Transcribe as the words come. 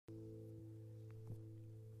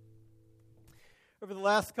Over the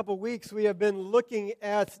last couple weeks, we have been looking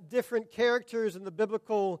at different characters in the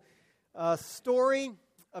biblical story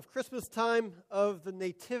of Christmas time, of the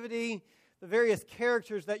Nativity, the various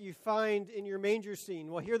characters that you find in your manger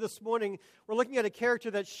scene. Well, here this morning, we're looking at a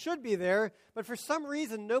character that should be there, but for some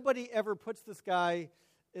reason, nobody ever puts this guy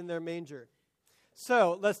in their manger.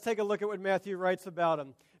 So, let's take a look at what Matthew writes about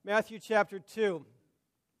him. Matthew chapter 2.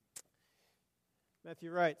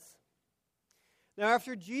 Matthew writes, "Now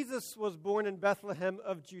after Jesus was born in Bethlehem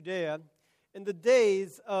of Judea, in the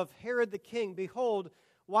days of Herod the king, behold,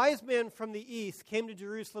 wise men from the east came to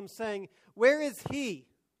Jerusalem, saying, 'Where is he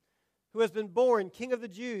who has been born King of the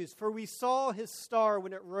Jews? For we saw his star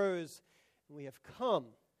when it rose, and we have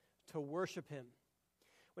come to worship him.'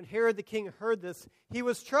 When Herod the king heard this, he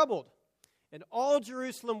was troubled, and all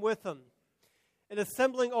Jerusalem with him. And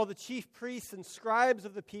assembling all the chief priests and scribes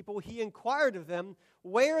of the people, he inquired of them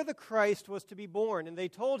where the Christ was to be born. And they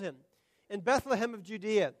told him, 'In Bethlehem of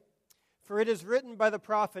Judea. For it is written by the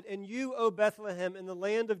prophet, "And you, O Bethlehem, in the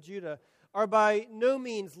land of Judah, are by no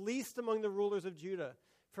means least among the rulers of Judah.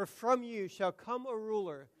 For from you shall come a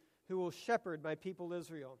ruler who will shepherd my people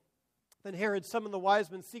Israel." Then Herod summoned the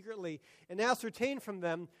wise men secretly and ascertained from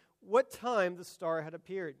them what time the star had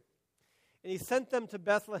appeared. And he sent them to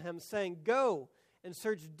Bethlehem, saying, "Go and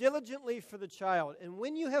search diligently for the child, and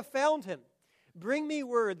when you have found him, bring me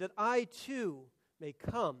word that I too may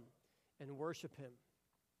come and worship him."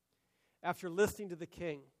 After listening to the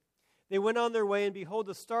king, they went on their way, and behold,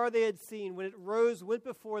 the star they had seen, when it rose, went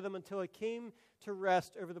before them until it came to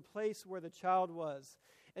rest over the place where the child was.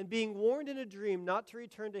 And being warned in a dream not to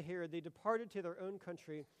return to Herod, they departed to their own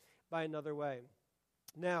country by another way.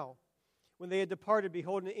 Now, when they had departed,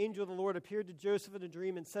 behold, an angel of the Lord appeared to Joseph in a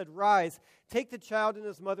dream and said, "Rise, take the child and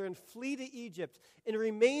his mother and flee to Egypt, and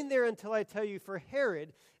remain there until I tell you, for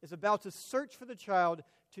Herod is about to search for the child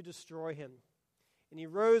to destroy him." And he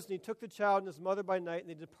rose and he took the child and his mother by night, and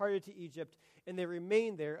they departed to Egypt, and they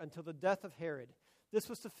remained there until the death of Herod. This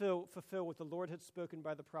was to fulfill what the Lord had spoken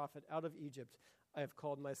by the prophet, "Out of Egypt I have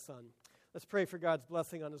called my son." Let's pray for God's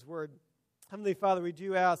blessing on his word. Heavenly Father, we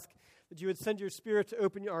do ask that you would send your Spirit to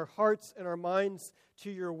open our hearts and our minds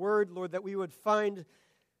to your word, Lord, that we would find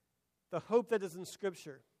the hope that is in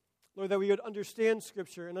Scripture. Lord, that we would understand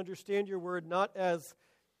Scripture and understand your word not as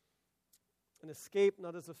an escape,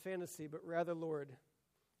 not as a fantasy, but rather, Lord,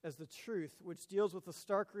 as the truth which deals with the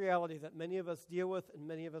stark reality that many of us deal with and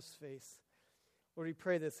many of us face. Lord, we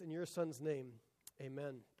pray this in your Son's name.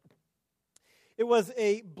 Amen. It was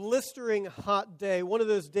a blistering hot day, one of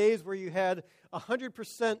those days where you had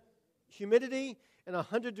 100% humidity and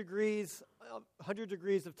 100 degrees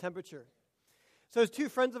of temperature. So two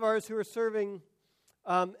friends of ours who were serving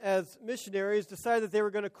as missionaries decided that they were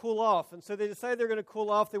going to cool off. And so they decided they were going to cool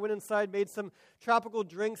off. They went inside, made some tropical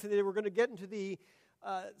drinks, and they were going to get into the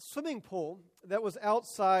swimming pool that was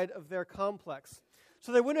outside of their complex.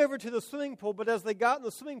 So they went over to the swimming pool, but as they got in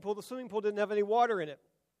the swimming pool didn't have any water in it.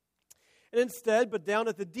 And instead, but down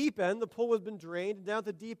at the deep end, the pool had been drained, and down at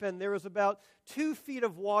the deep end, there was about 2 feet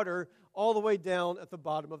of water all the way down at the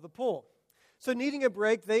bottom of the pool. So needing a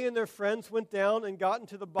break, they and their friends went down and got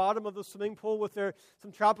into the bottom of the swimming pool with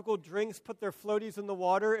some tropical drinks, put their floaties in the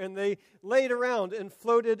water, and they laid around and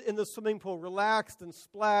floated in the swimming pool, relaxed and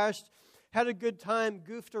splashed, had a good time,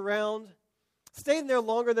 goofed around, stayed in there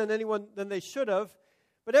longer than they should have,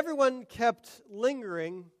 but everyone kept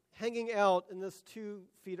lingering, hanging out in this 2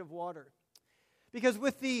 feet of water. Because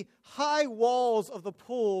with the high walls of the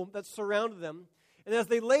pool that surrounded them, and as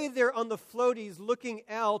they lay there on the floaties looking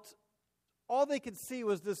out, all they could see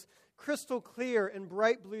was this crystal clear and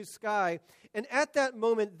bright blue sky. And at that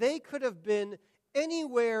moment, they could have been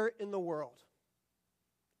anywhere in the world.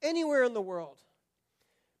 Anywhere in the world.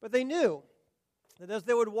 But they knew that as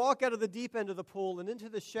they would walk out of the deep end of the pool and into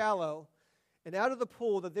the shallow, and out of the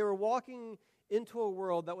pool, that they were walking into a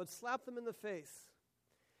world that would slap them in the face,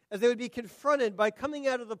 as they would be confronted by coming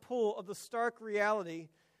out of the pool of the stark reality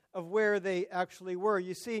of where they actually were.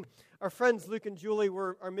 You see, our friends Luke and Julie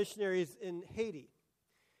are missionaries in Haiti,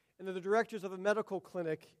 and they're the directors of a medical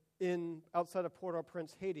clinic outside of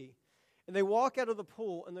Port-au-Prince, Haiti. And they walk out of the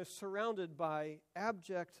pool, and they're surrounded by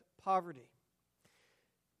abject poverty.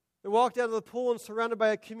 They walked out of the pool and surrounded by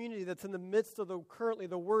a community that's in the midst of currently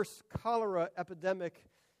the worst cholera epidemic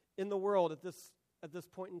in the world at this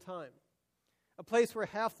point in time. A place where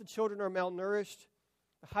half the children are malnourished,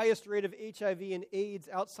 the highest rate of HIV and AIDS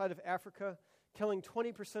outside of Africa, killing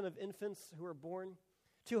 20% of infants who are born,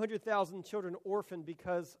 200,000 children orphaned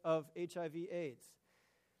because of HIV/AIDS.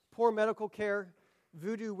 Poor medical care,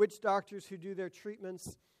 voodoo witch doctors who do their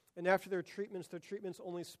treatments, and after their treatments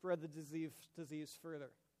only spread the disease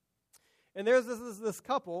further. And there's this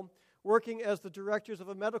couple working as the directors of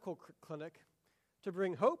a medical clinic to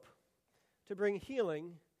bring hope, to bring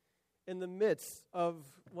healing in the midst of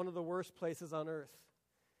one of the worst places on earth.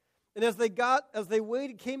 And as they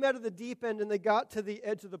came out of the deep end and they got to the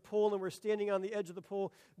edge of the pool and were standing on the edge of the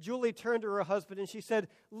pool, Julie turned to her husband and she said,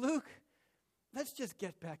 "Luke, let's just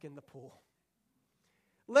get back in the pool.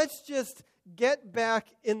 Let's just get back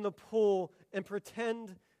in the pool and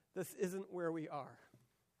pretend this isn't where we are.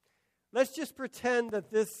 Let's just pretend that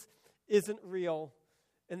this isn't real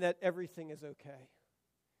and that everything is okay."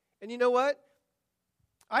 And you know what?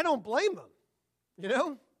 I don't blame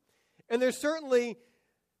them, And there's certainly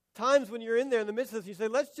times when you're in there in the midst of this, you say,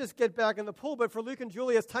 let's just get back in the pool. But for Luke and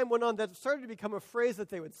Julie, as time went on, that started to become a phrase that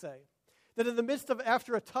they would say. That in the midst of,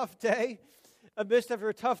 after a tough day,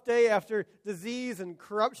 after disease and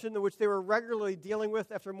corruption, which they were regularly dealing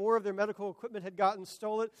with, after more of their medical equipment had gotten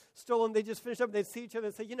stolen, they just finished up and they'd see each other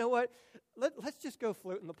and say, you know what, let's just go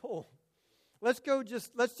float in the pool. Let's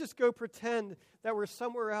just go pretend that we're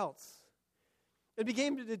somewhere else. It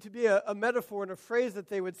became to be a metaphor and a phrase that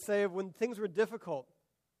they would say of when things were difficult,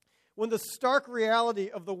 when the stark reality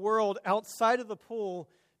of the world outside of the pool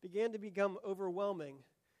began to become overwhelming.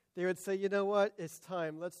 They would say, you know what, it's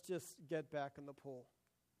time. Let's just get back in the pool.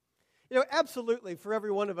 Absolutely, for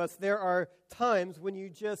every one of us, there are times when you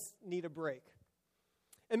just need a break.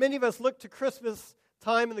 And many of us look to Christmas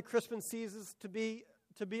time and the Christmas seasons to be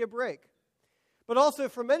a break. But also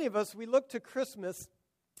for many of us, we look to Christmas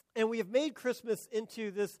and we have made Christmas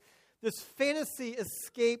into this fantasy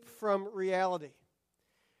escape from reality.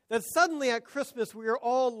 That suddenly at Christmas we are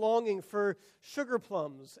all longing for sugar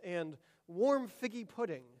plums and warm figgy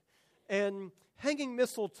pudding and hanging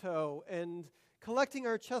mistletoe and collecting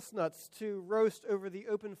our chestnuts to roast over the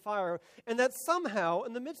open fire. And that somehow,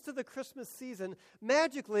 in the midst of the Christmas season,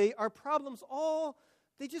 magically our problems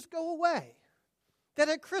they just go away. That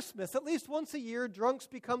at Christmas, at least once a year, drunks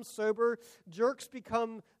become sober, jerks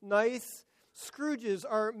become nice, Scrooges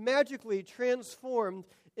are magically transformed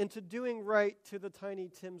into doing right to the Tiny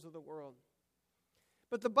Tims of the world.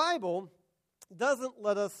 But the Bible doesn't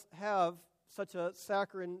let us have such a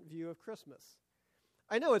saccharine view of Christmas.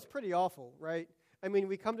 I know it's pretty awful, right? I mean,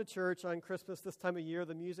 we come to church on Christmas this time of year,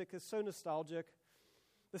 the music is so nostalgic.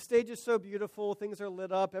 The stage is so beautiful, things are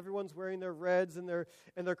lit up, everyone's wearing their reds and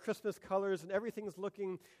their Christmas colors, and everything's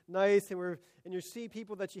looking nice, and you see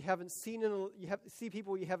people that you haven't seen in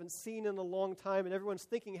a long time, and everyone's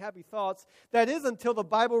thinking happy thoughts. That is until the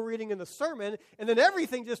Bible reading and the sermon, and then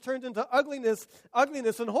everything just turns into ugliness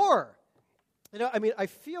and horror. I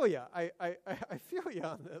feel you. I feel you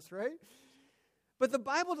on this, right? But the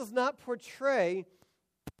Bible does not portray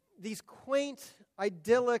these quaint,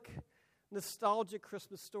 idyllic, nostalgic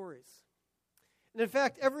Christmas stories. And in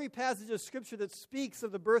fact, every passage of Scripture that speaks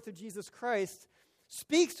of the birth of Jesus Christ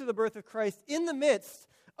speaks to the birth of Christ in the midst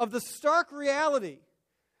of the stark reality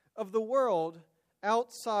of the world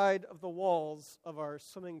outside of the walls of our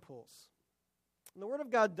swimming pools. And the Word of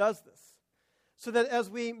God does this so that as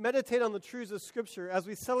we meditate on the truths of Scripture, as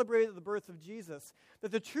we celebrate the birth of Jesus,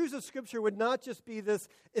 that the truths of Scripture would not just be this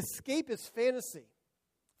escapist fantasy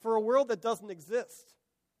for a world that doesn't exist,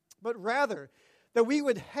 but rather that we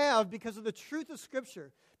would have, because of the truth of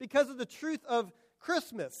Scripture, because of the truth of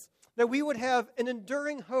Christmas, that we would have an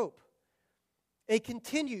enduring hope, a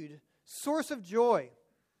continued source of joy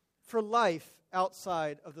for life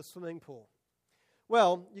outside of the swimming pool.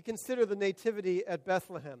 Well, you consider the nativity at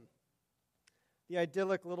Bethlehem, the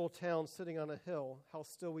idyllic little town sitting on a hill, how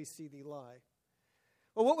still we see thee lie.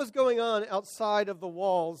 Well, what was going on outside of the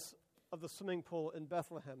walls of the swimming pool in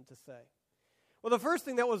Bethlehem to say? Well, the first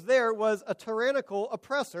thing that was there was a tyrannical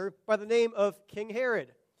oppressor by the name of King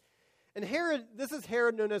Herod. And Herod, this is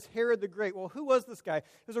Herod known as Herod the Great. Well, who was this guy?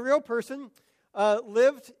 He was a real person,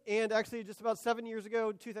 lived, and actually just about 7 years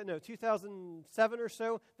ago, 2007 or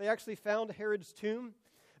so, they actually found Herod's tomb.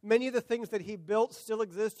 Many of the things that he built still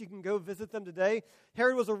exist. You can go visit them today.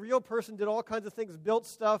 Herod was a real person, did all kinds of things, built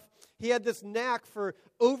stuff. He had this knack for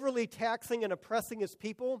overly taxing and oppressing his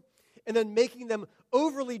people, and then making them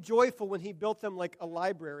overly joyful when he built them like a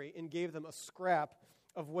library and gave them a scrap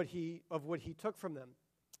of what he took from them.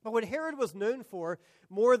 But what Herod was known for,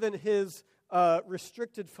 more than his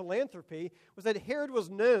restricted philanthropy, was that Herod was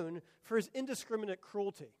known for his indiscriminate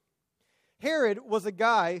cruelty. Herod was a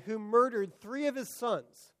guy who murdered 3 of his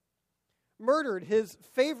sons, murdered his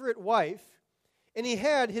favorite wife, and he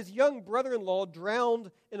had his young brother-in-law drowned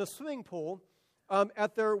in a swimming pool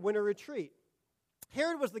at their winter retreat.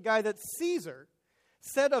 Herod was the guy that Caesar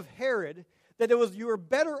said of Herod that you were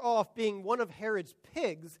better off being one of Herod's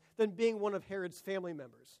pigs than being one of Herod's family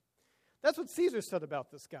members. That's what Caesar said about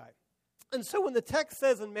this guy. And so when the text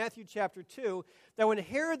says in Matthew chapter 2 that when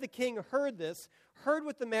Herod the king heard this, heard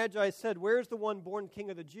what the Magi said, "Where's the one born king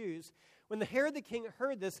of the Jews?" When Herod the king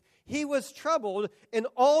heard this, he was troubled, and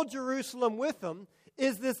all Jerusalem with him,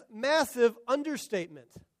 is this massive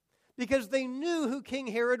understatement. Because they knew who King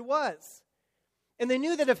Herod was. And they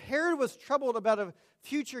knew that if Herod was troubled about a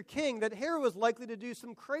future king, that Herod was likely to do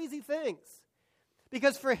some crazy things.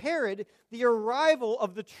 Because for Herod, the arrival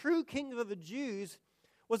of the true king of the Jews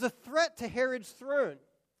was a threat to Herod's throne.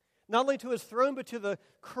 Not only to his throne, but to the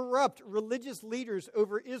corrupt religious leaders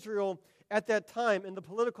over Israel at that time and the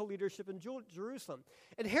political leadership in Jerusalem.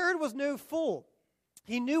 And Herod was no fool.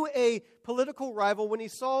 He knew a political rival when he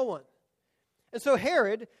saw one. And so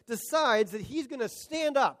Herod decides that he's going to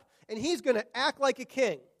stand up and he's going to act like a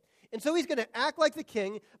king. And so he's going to act like the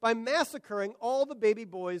king by massacring all the baby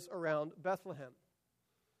boys around Bethlehem.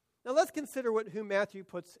 Now let's consider who Matthew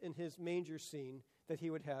puts in his manger scene that he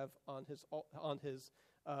would have on his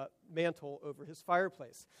mantle over his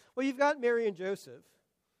fireplace. Well, you've got Mary and Joseph,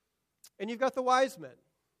 and you've got the wise men.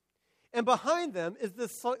 And behind them is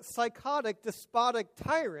this psychotic, despotic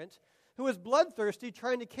tyrant who is bloodthirsty,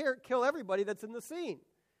 trying to kill everybody that's in the scene.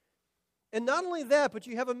 And not only that, but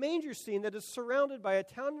you have a manger scene that is surrounded by a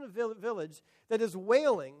town and a village that is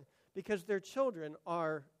wailing because their children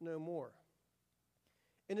are no more.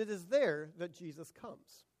 And it is there that Jesus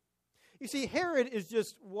comes. You see, Herod is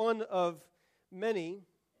just one of many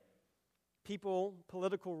people,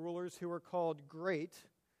 political rulers who are called great,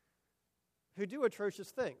 who do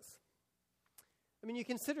atrocious things. I mean, you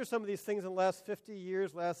consider some of these things in the last 50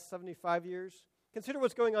 years, last 75 years. Consider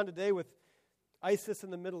what's going on today with ISIS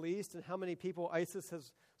in the Middle East and how many people ISIS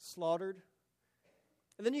has slaughtered.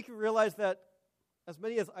 And then you can realize that as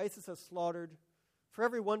many as ISIS has slaughtered, for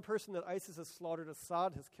every one person that ISIS has slaughtered,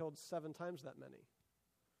 Assad has killed 7 times that many.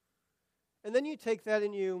 And then you take that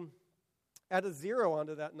and you add a 0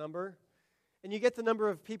 onto that number, and you get the number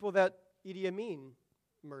of people that Idi Amin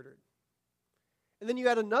murdered. And then you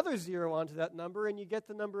add another 0 onto that number, and you get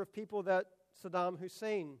the number of people that Saddam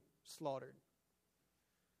Hussein slaughtered.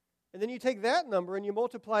 And then you take that number and you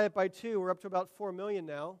multiply it by 2, we're up to about 4 million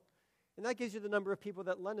now, and that gives you the number of people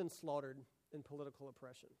that Lenin slaughtered in political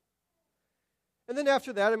oppression. And then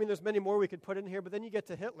after that, I mean, there's many more we could put in here, but then you get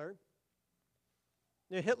to Hitler.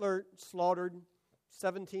 You know, Hitler slaughtered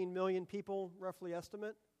 17 million people, roughly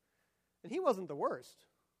estimate, and he wasn't the worst.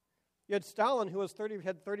 You had Stalin, who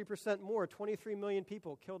had 30% more, 23 million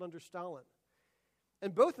people killed under Stalin.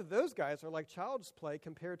 And both of those guys are like child's play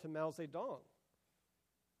compared to Mao Zedong,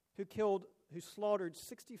 who slaughtered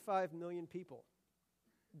 65 million people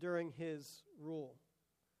during his rule.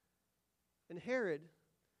 And Herod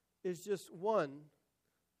is just one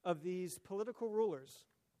of these political rulers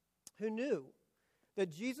who knew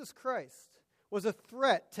that Jesus Christ was a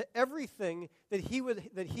threat to everything that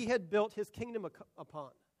he had built his kingdom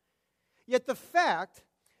upon. Yet the fact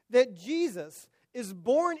that Jesus is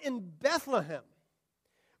born in Bethlehem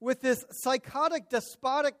with this psychotic,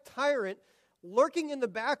 despotic tyrant lurking in the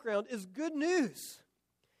background is good news.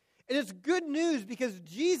 And it's good news because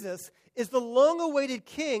Jesus is the long-awaited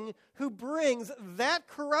king who brings that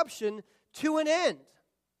corruption to an end.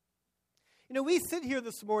 You know, we sit here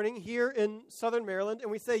this morning, here in Southern Maryland,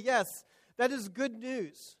 and we say, yes, that is good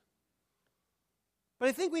news. But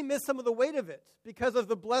I think we miss some of the weight of it because of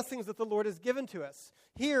the blessings that the Lord has given to us.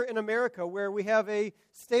 Here in America, where we have a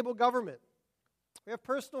stable government, we have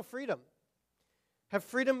personal freedom, have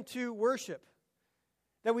freedom to worship,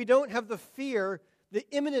 that we don't have the fear, the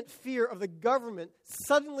imminent fear of the government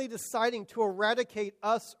suddenly deciding to eradicate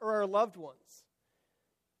us or our loved ones.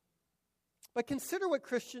 But consider what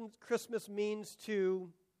Christmas means to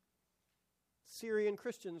Syrian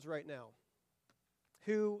Christians right now,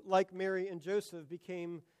 who, like Mary and Joseph,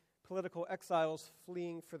 became political exiles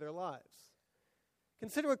fleeing for their lives.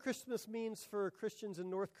 Consider what Christmas means for Christians in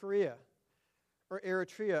North Korea, or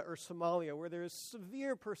Eritrea, or Somalia, where there is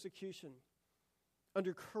severe persecution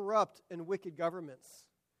under corrupt and wicked governments.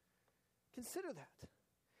 Consider that.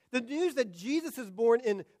 The news that Jesus is born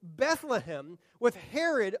in Bethlehem with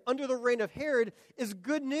Herod under the reign of Herod is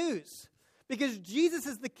good news, because Jesus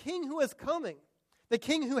is the king who is coming, the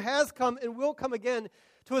king who has come and will come again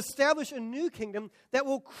to establish a new kingdom that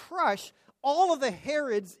will crush all of the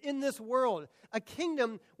Herods in this world, a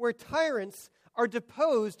kingdom where tyrants are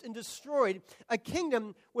deposed and destroyed, a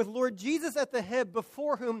kingdom with Lord Jesus at the head,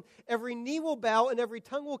 before whom every knee will bow and every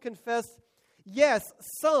tongue will confess, yes,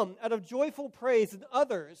 some out of joyful praise and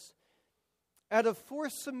others out of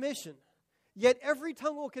forced submission, yet every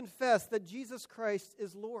tongue will confess that Jesus Christ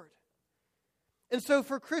is Lord. And so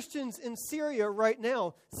for Christians in Syria right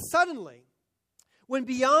now, suddenly, when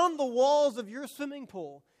beyond the walls of your swimming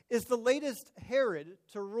pool is the latest Herod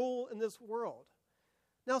to rule in this world.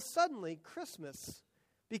 Now suddenly, Christmas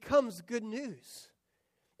becomes good news.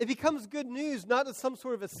 It becomes good news not as some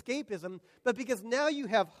sort of escapism, but because now you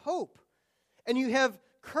have hope and you have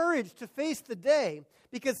courage to face the day,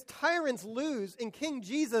 because tyrants lose and King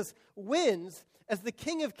Jesus wins as the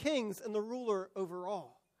King of Kings and the ruler over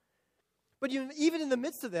all. But even in the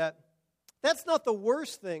midst of that, that's not the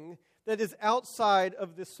worst thing that is outside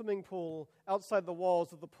of the swimming pool, outside the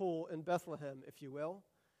walls of the pool in Bethlehem, if you will.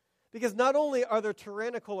 Because not only are there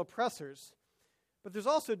tyrannical oppressors, but there's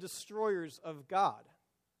also destroyers of God.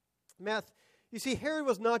 You see, Herod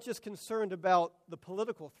was not just concerned about the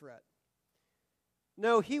political threat.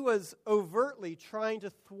 No, he was overtly trying to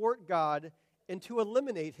thwart God and to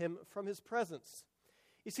eliminate him from his presence.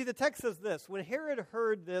 You see, the text says this: when Herod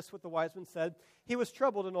heard this, what the wise men said, he was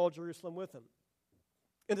troubled, and all Jerusalem with him.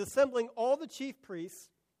 And assembling all the chief priests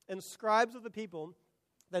and scribes of the people,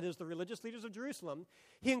 that is, the religious leaders of Jerusalem,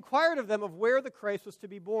 he inquired of them of where the Christ was to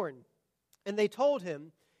be born. And they told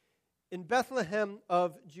him, in Bethlehem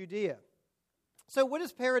of Judea. So what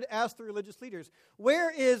does Herod ask the religious leaders?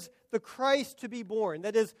 Where is the Christ to be born?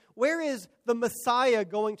 That is, where is the Messiah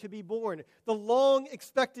going to be born? The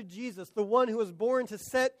long-expected Jesus, the one who was born to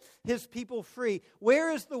set his people free.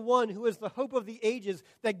 Where is the one who is the hope of the ages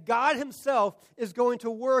that God himself is going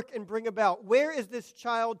to work and bring about? Where is this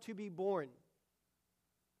child to be born?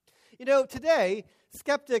 You know, today,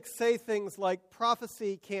 skeptics say things like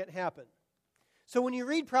prophecy can't happen. So when you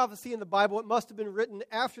read prophecy in the Bible, it must have been written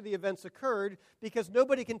after the events occurred, because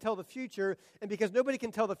nobody can tell the future, and because nobody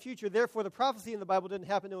can tell the future, therefore the prophecy in the Bible didn't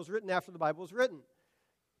happen. It was written after the Bible was written.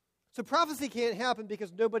 So prophecy can't happen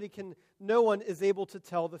because no one is able to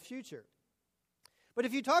tell the future. But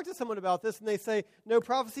if you talk to someone about this and they say, no,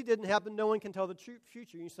 prophecy didn't happen, no one can tell the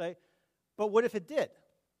future, you say, but what if it did?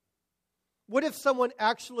 What if someone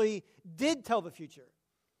actually did tell the future?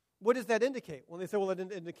 What does that indicate? Well, they say, well, it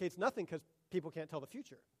indicates nothing because people can't tell the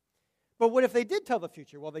future. But what if they did tell the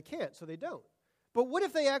future? Well, they can't, so they don't. But what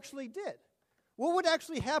if they actually did? What would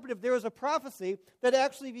actually happen if there was a prophecy that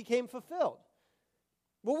actually became fulfilled?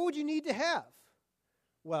 What would you need to have?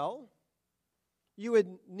 Well, you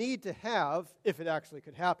would need to have, if it actually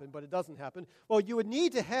could happen, but it doesn't happen, well, you would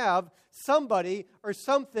need to have somebody or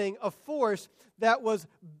something, a force that was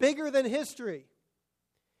bigger than history.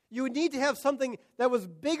 You would need to have something that was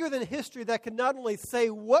bigger than history that could not only say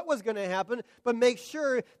what was going to happen, but make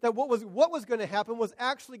sure that what was going to happen was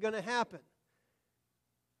actually going to happen.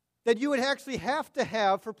 That you would actually have to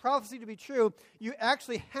have, for prophecy to be true, you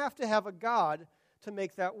actually have to have a God to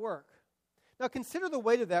make that work. Now consider the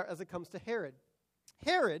weight of that as it comes to Herod.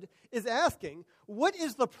 Herod is asking, what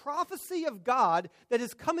is the prophecy of God that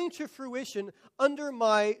is coming to fruition under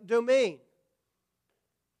my domain?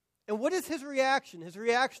 And what is his reaction? His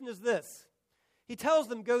reaction is this. He tells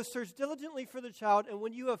them, go search diligently for the child, and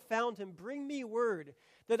when you have found him, bring me word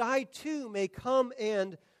that I too may come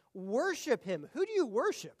and worship him. Who do you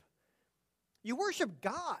worship? You worship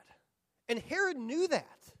God. And Herod knew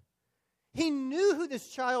that. He knew who this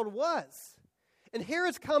child was. And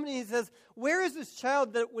Herod's coming and he says, where is this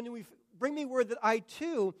child that when we bring me word that I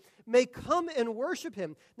too may come and worship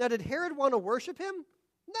him? Now, did Herod want to worship him?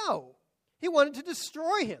 No. He wanted to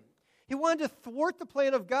destroy him. He wanted to thwart the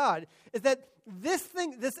plan of God. Is that this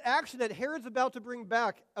action that Herod's about to bring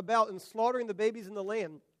about in slaughtering the babies in the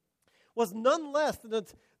land was none less than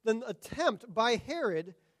an attempt by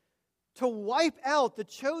Herod to wipe out the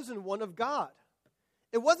chosen one of God.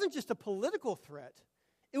 It wasn't just a political threat.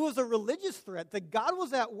 It was a religious threat that God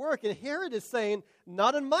was at work, and Herod is saying,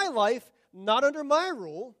 not in my life, not under my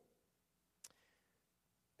rule.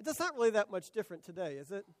 It's not really that much different today,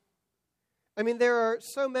 is it? I mean, there are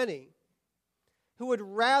so many who would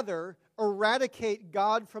rather eradicate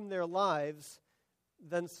God from their lives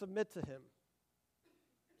than submit to him.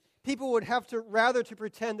 People would have to rather to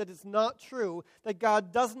pretend that it's not true, that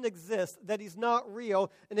God doesn't exist, that he's not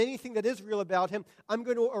real, and anything that is real about him, I'm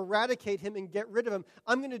going to eradicate him and get rid of him.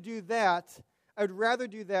 I'm going to do that. I would rather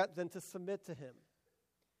do that than to submit to him.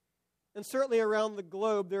 And certainly around the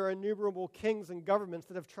globe, there are innumerable kings and governments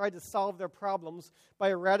that have tried to solve their problems by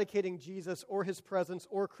eradicating Jesus or his presence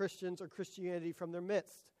or Christians or Christianity from their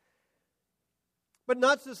midst. But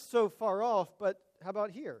not just so far off, but how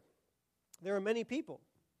about here? There are many people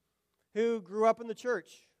who grew up in the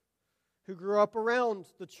church, who grew up around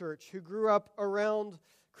the church, who grew up around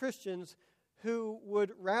Christians, who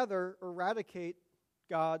would rather eradicate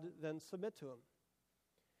God than submit to him,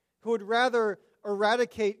 who would rather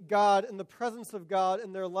eradicate God and the presence of God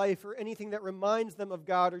in their life or anything that reminds them of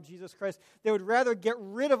God or Jesus Christ. They would rather get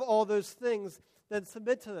rid of all those things than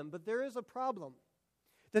submit to them. But there is a problem.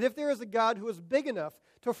 That if there is a God who is big enough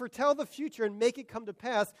to foretell the future and make it come to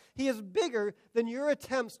pass, he is bigger than your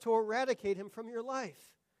attempts to eradicate him from your life.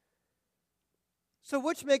 So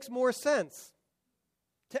which makes more sense?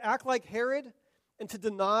 To act like Herod and to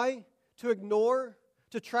deny, to ignore,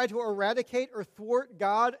 to try to eradicate or thwart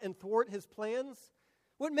God and thwart his plans?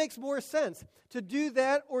 What makes more sense? To do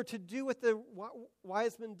that or to do what the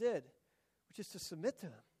wise men did, which is to submit to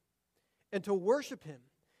him and to worship him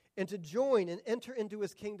and to join and enter into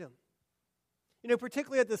his kingdom. You know,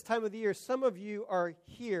 particularly at this time of the year, some of you are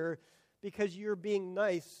here because you're being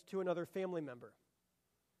nice to another family member.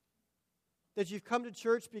 That you've come to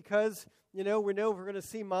church because, we know we're going to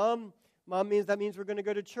see mom. That means we're going to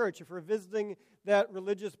go to church. If we're visiting that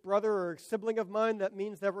religious brother or sibling of mine, that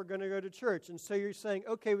means that we're going to go to church. And so you're saying,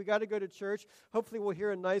 okay, we got to go to church. Hopefully we'll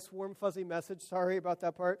hear a nice, warm, fuzzy message. Sorry about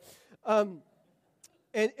that part. And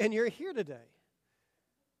you're here today.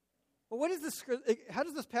 Well, how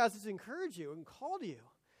does this passage encourage you and call to you?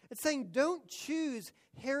 It's saying don't choose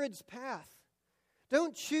Herod's path.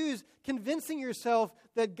 Don't choose convincing yourself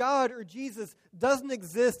that God or Jesus doesn't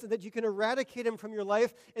exist and that you can eradicate him from your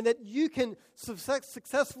life and that you can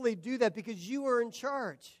successfully do that because you are in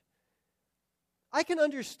charge. I can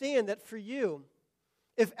understand that for you,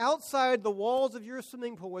 if outside the walls of your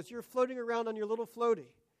swimming pool as you're floating around on your little floaty,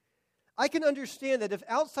 I can understand that if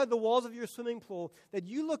outside the walls of your swimming pool that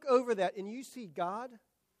you look over that and you see God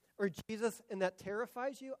or Jesus and that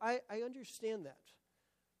terrifies you, I understand that.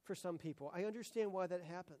 For some people, I understand why that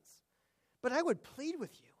happens. But I would plead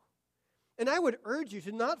with you, and I would urge you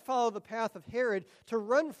to not follow the path of Herod, to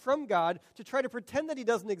run from God, to try to pretend that he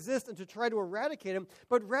doesn't exist and to try to eradicate him,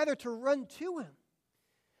 but rather to run to him.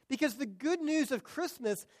 Because the good news of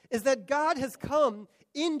Christmas is that God has come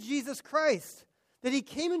in Jesus Christ, that he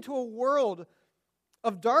came into a world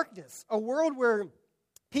of darkness, a world where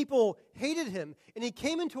people hated him, and he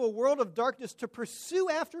came into a world of darkness to pursue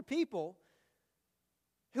after people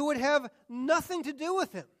who would have nothing to do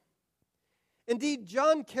with him. Indeed,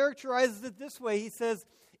 John characterizes it this way. He says,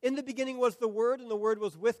 in the beginning was the Word, and the Word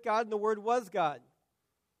was with God, and the Word was God.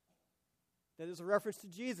 That is a reference to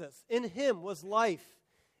Jesus. In him was life,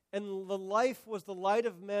 and the life was the light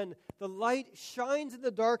of men. The light shines in the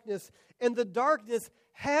darkness, and the darkness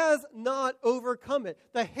has not overcome it.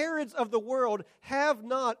 The Herods of the world have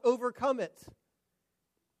not overcome it.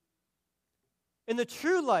 And the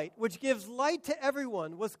true light, which gives light to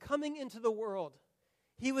everyone, was coming into the world.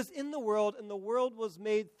 He was in the world, and the world was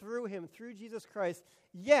made through him, through Jesus Christ.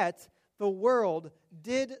 Yet the world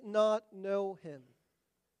did not know him.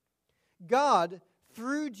 God,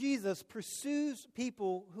 through Jesus, pursues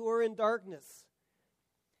people who are in darkness.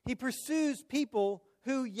 He pursues people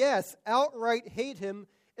who, yes, outright hate him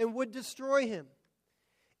and would destroy him.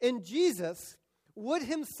 And Jesus would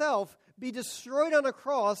himself be destroyed on a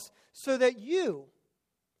cross so that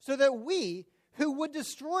we who would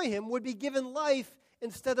destroy him would be given life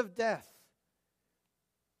instead of death.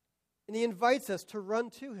 And he invites us to run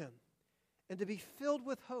to him and to be filled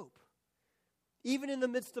with hope, even in the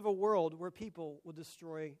midst of a world where people will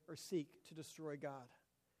destroy or seek to destroy God.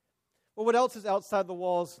 Well, what else is outside the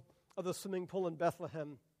walls of the swimming pool in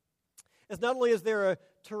Bethlehem? As not only is there a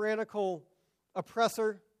tyrannical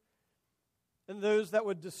oppressor and those that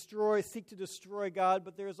would seek to destroy God,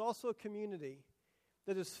 but there is also a community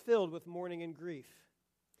that is filled with mourning and grief.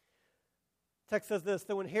 The text says this,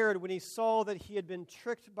 that when Herod, when he saw that he had been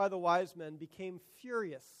tricked by the wise men, became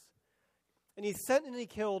furious. And he sent and he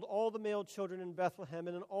killed all the male children in Bethlehem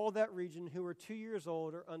and in all that region who were 2 years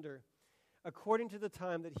old or under, according to the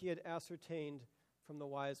time that he had ascertained from the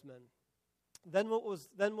wise men. Then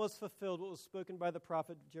was fulfilled what was spoken by the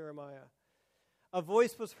prophet Jeremiah. A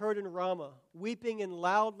voice was heard in Ramah, weeping in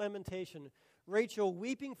loud lamentation. Rachel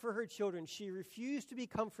weeping for her children. She refused to be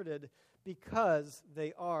comforted because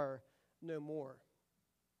they are no more.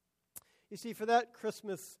 You see, for that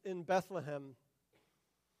Christmas in Bethlehem,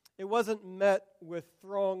 it wasn't met with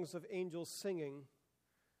throngs of angels singing,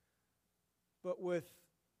 but with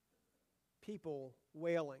people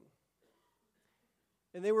wailing.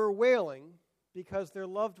 And they were wailing because their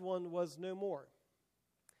loved one was no more,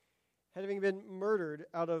 having been murdered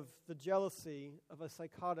out of the jealousy of a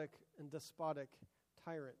psychotic and despotic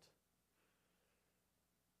tyrant.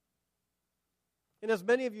 And as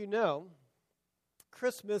many of you know,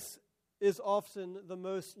 Christmas is often the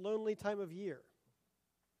most lonely time of year.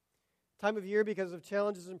 Time of year because of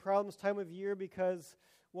challenges and problems. Time of year because,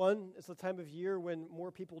 one, it's the time of year when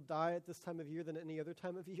more people die at this time of year than any other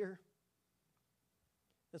time of year.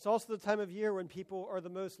 It's also the time of year when people are the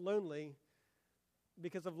most lonely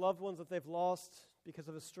because of loved ones that they've lost, because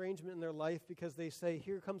of estrangement in their life, because they say,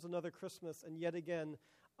 here comes another Christmas, and yet again,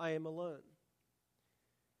 I am alone.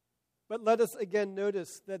 But let us again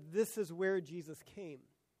notice that this is where Jesus came.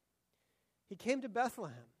 He came to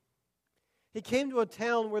Bethlehem. He came to a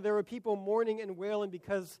town where there were people mourning and wailing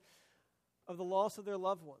because of the loss of their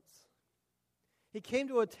loved ones. He came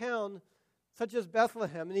to a town such as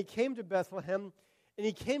Bethlehem, and he came to Bethlehem, and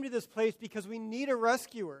he came to this place because we need a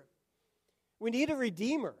rescuer. We need a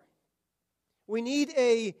redeemer. We need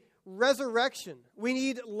a resurrection. We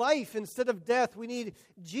need life instead of death. We need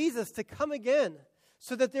Jesus to come again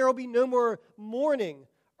so that there will be no more mourning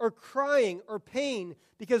or crying or pain,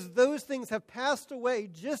 because those things have passed away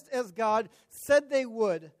just as God said they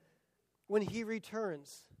would when he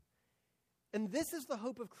returns. And this is the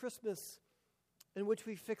hope of Christmas in which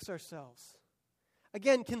we fix ourselves.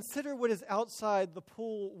 Again, consider what is outside the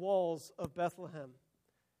pool walls of Bethlehem.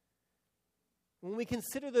 When we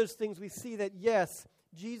consider those things, we see that, yes,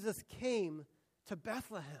 Jesus came to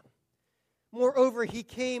Bethlehem. Moreover, he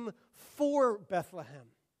came for Bethlehem.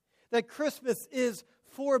 That Christmas is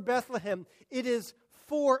for Bethlehem. It is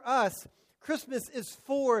for us. Christmas is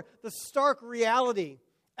for the stark reality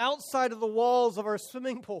outside of the walls of our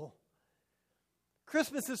swimming pool.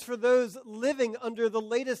 Christmas is for those living under the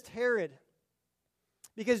latest Herod.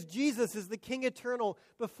 Because Jesus is the King eternal,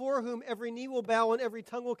 before whom every knee will bow and every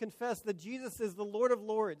tongue will confess that Jesus is the Lord of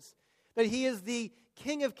lords, that he is the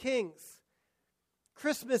King of kings.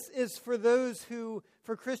 Christmas is for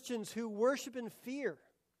Christians who worship in fear.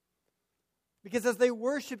 Because as they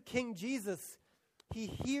worship King Jesus, he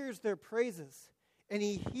hears their praises, and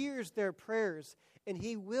he hears their prayers, and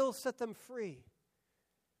he will set them free.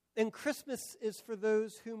 And Christmas is for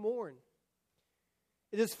those who mourn.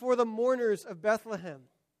 It is for the mourners of Bethlehem,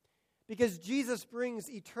 because Jesus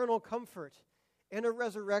brings eternal comfort and a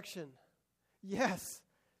resurrection. Yes,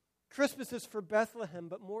 Christmas is for Bethlehem,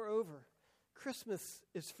 but moreover, Christmas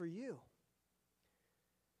is for you.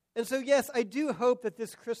 And so, yes, I do hope that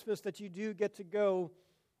this Christmas that you do get to go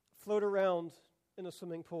float around in a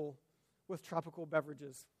swimming pool with tropical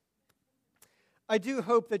beverages. I do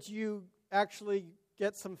hope that you actually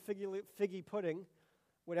get some figgy pudding,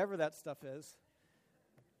 whatever that stuff is.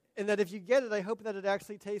 And that if you get it, I hope that it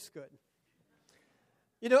actually tastes good.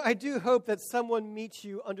 You know, I do hope that someone meets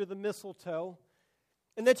you under the mistletoe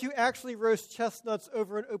and that you actually roast chestnuts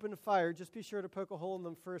over an open fire. Just be sure to poke a hole in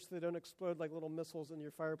them first so they don't explode like little missiles in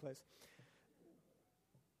your fireplace.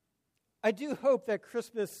 I do hope that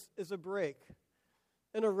Christmas is a break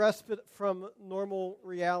and a respite from normal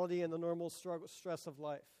reality and the normal stress of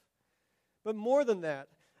life. But more than that,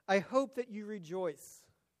 I hope that you rejoice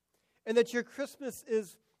and that your Christmas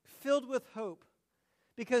is filled with hope,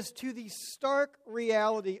 because to the stark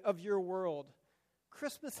reality of your world,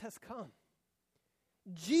 Christmas has come.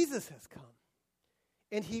 Jesus has come,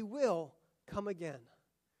 and he will come again.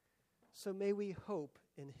 So may we hope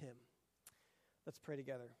in him. Let's pray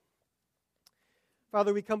together.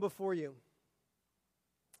 Father, we come before you,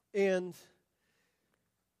 and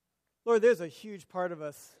Lord, there's a huge part of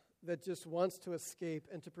us that just wants to escape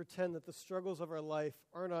and to pretend that the struggles of our life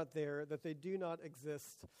are not there, that they do not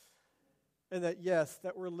exist, and that, yes,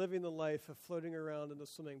 that we're living the life of floating around in the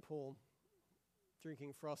swimming pool,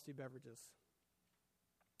 drinking frosty beverages.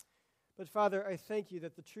 But Father, I thank you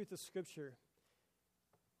that the truth of Scripture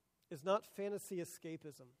is not fantasy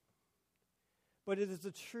escapism, but it is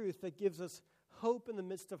a truth that gives us hope in the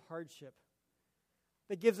midst of hardship,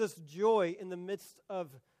 that gives us joy in the midst of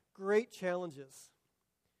great challenges,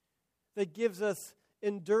 that gives us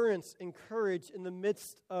endurance and courage in the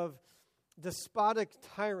midst of despotic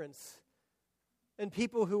tyrants and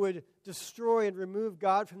people who would destroy and remove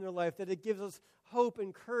God from their life, that it gives us hope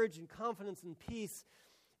and courage and confidence and peace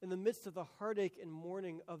in the midst of the heartache and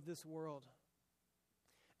mourning of this world.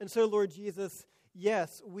 And so, Lord Jesus,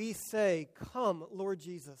 yes, we say, come, Lord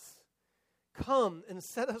Jesus. Come and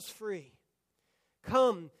set us free.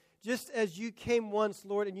 Come, just as you came once,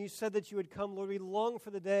 Lord, and you said that you would come, Lord, we long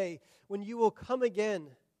for the day when you will come again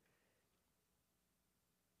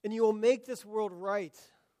and you will make this world right,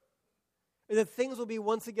 and that things will be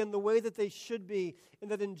once again the way that they should be,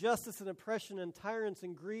 and that injustice and oppression and tyrants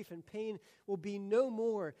and grief and pain will be no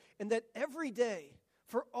more, and that every day,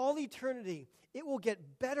 for all eternity, it will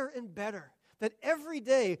get better and better, that every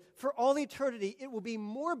day, for all eternity, it will be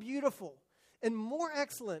more beautiful and more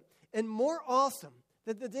excellent and more awesome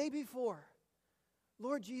than the day before.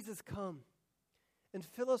 Lord Jesus, come and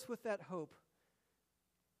fill us with that hope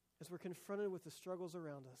as we're confronted with the struggles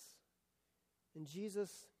around us. In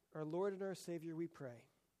Jesus, our Lord and our Savior, we pray.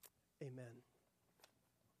 Amen.